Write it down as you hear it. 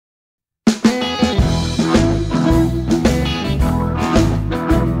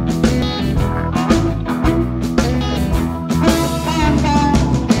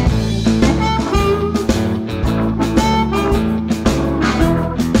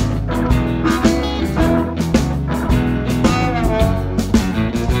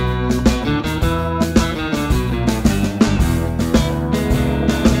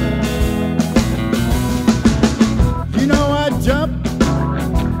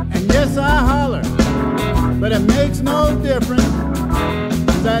but it makes no difference,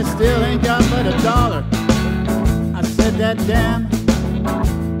 'cause I still ain't got but $1. I said that damn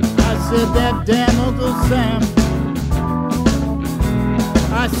Uncle Sam.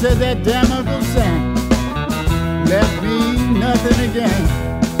 I said that damn Uncle Sam left me nothing again.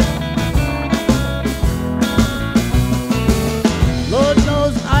 Lord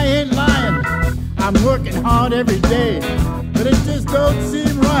knows I ain't lying, I'm working hard every day, but it just don't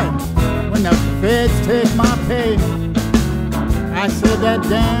seem right when the feds take my pay. I said that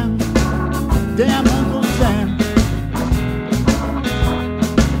damn Uncle Sam.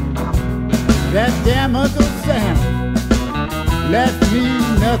 That damn Uncle Sam left me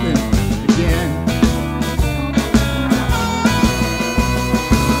nothing again.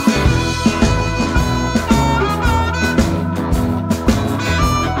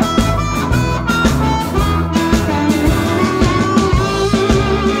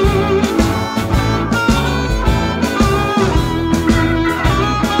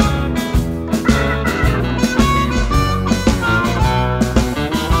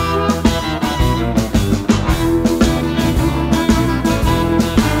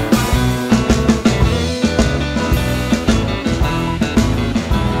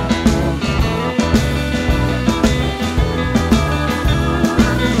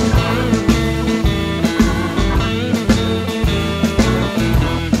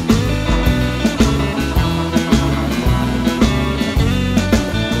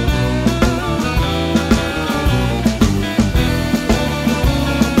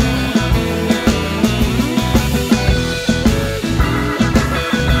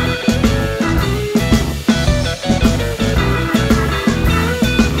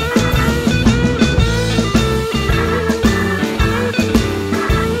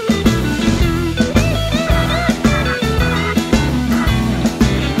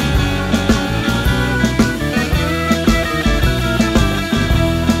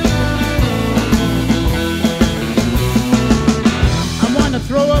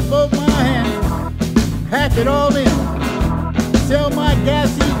 Both my hands, pack it all in, sell my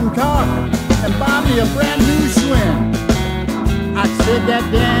gas-eating car, and buy me a brand new Schwinn. I said that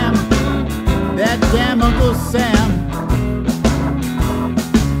damn Uncle Sam.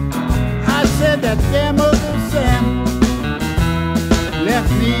 I said that damn Uncle Sam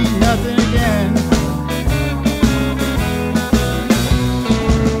left me nothing again.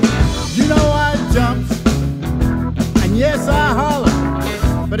 You know I jumped, and yes I hollered,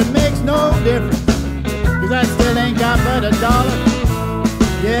 but it makes no difference, 'cause I still ain't got but $1.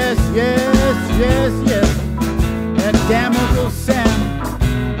 Yes, that damn Uncle Sam.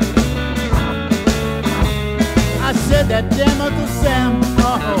 I said that damn Uncle Sam,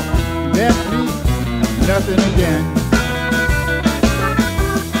 oh, left me nothing again.